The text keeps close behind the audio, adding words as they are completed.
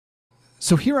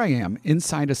So here I am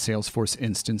inside a Salesforce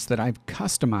instance that I've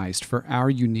customized for our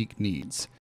unique needs.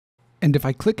 And if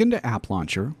I click into App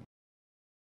Launcher,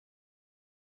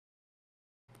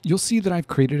 you'll see that I've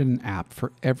created an app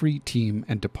for every team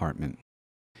and department.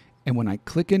 And when I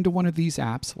click into one of these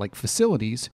apps, like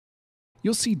Facilities,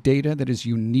 you'll see data that is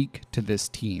unique to this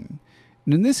team.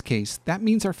 And in this case, that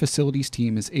means our Facilities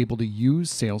team is able to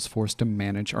use Salesforce to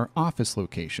manage our office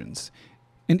locations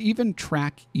and even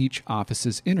track each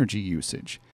office's energy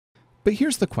usage. But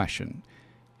here's the question: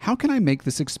 how can I make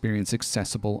this experience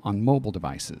accessible on mobile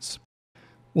devices?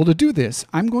 Well, to do this,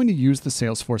 I'm going to use the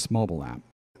Salesforce mobile app.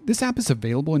 This app is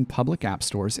available in public app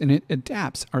stores, and it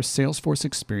adapts our Salesforce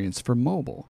experience for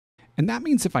mobile. And that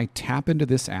means if I tap into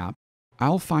this app,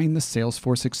 I'll find the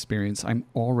Salesforce experience I'm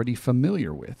already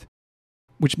familiar with,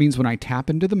 which means when I tap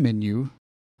into the menu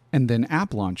and then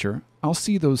App Launcher, I'll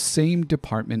see those same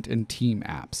department and team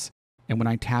apps. And when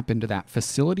I tap into that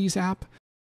Facilities app,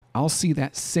 I'll see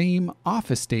that same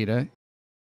office data,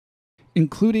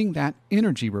 including that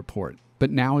energy report,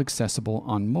 but now accessible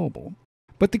on mobile.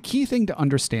 But the key thing to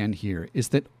understand here is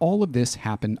that all of this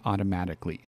happened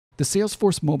automatically. The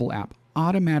Salesforce mobile app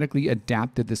automatically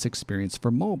adapted this experience for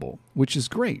mobile, which is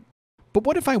great. But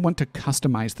what if I want to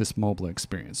customize this mobile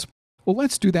experience? Well,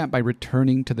 let's do that by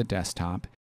returning to the desktop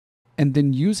and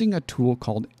then using a tool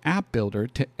called App Builder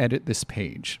to edit this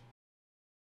page.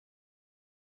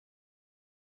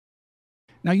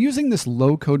 Now, using this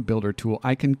low-code builder tool,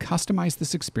 I can customize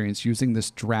this experience using this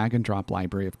drag and drop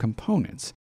library of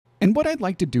components. And what I'd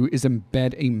like to do is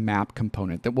embed a map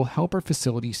component that will help our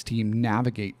Facilities team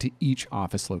navigate to each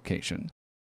office location.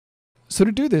 So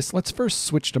to do this, let's first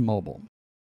switch to mobile.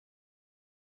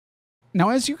 Now,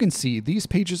 as you can see, these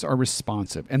pages are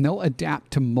responsive and they'll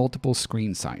adapt to multiple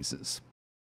screen sizes.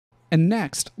 And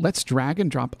next, let's drag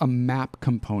and drop a map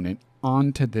component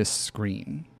onto this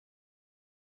screen.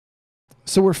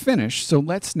 So we're finished, so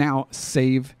let's now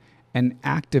save and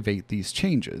activate these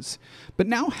changes. But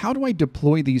now, how do I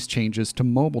deploy these changes to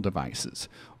mobile devices?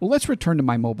 Well, let's return to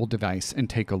my mobile device and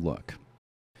take a look.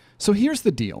 So here's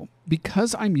the deal.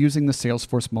 Because I'm using the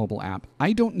Salesforce mobile app,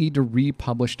 I don't need to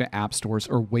republish to app stores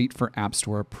or wait for App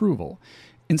Store approval.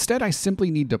 Instead, I simply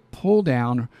need to pull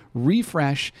down,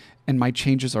 refresh, and my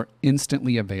changes are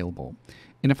instantly available.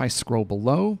 And if I scroll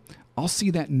below, I'll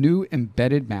see that new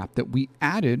embedded map that we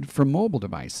added for mobile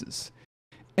devices.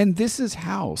 And this is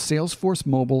how Salesforce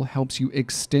Mobile helps you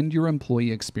extend your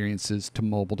employee experiences to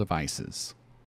mobile devices.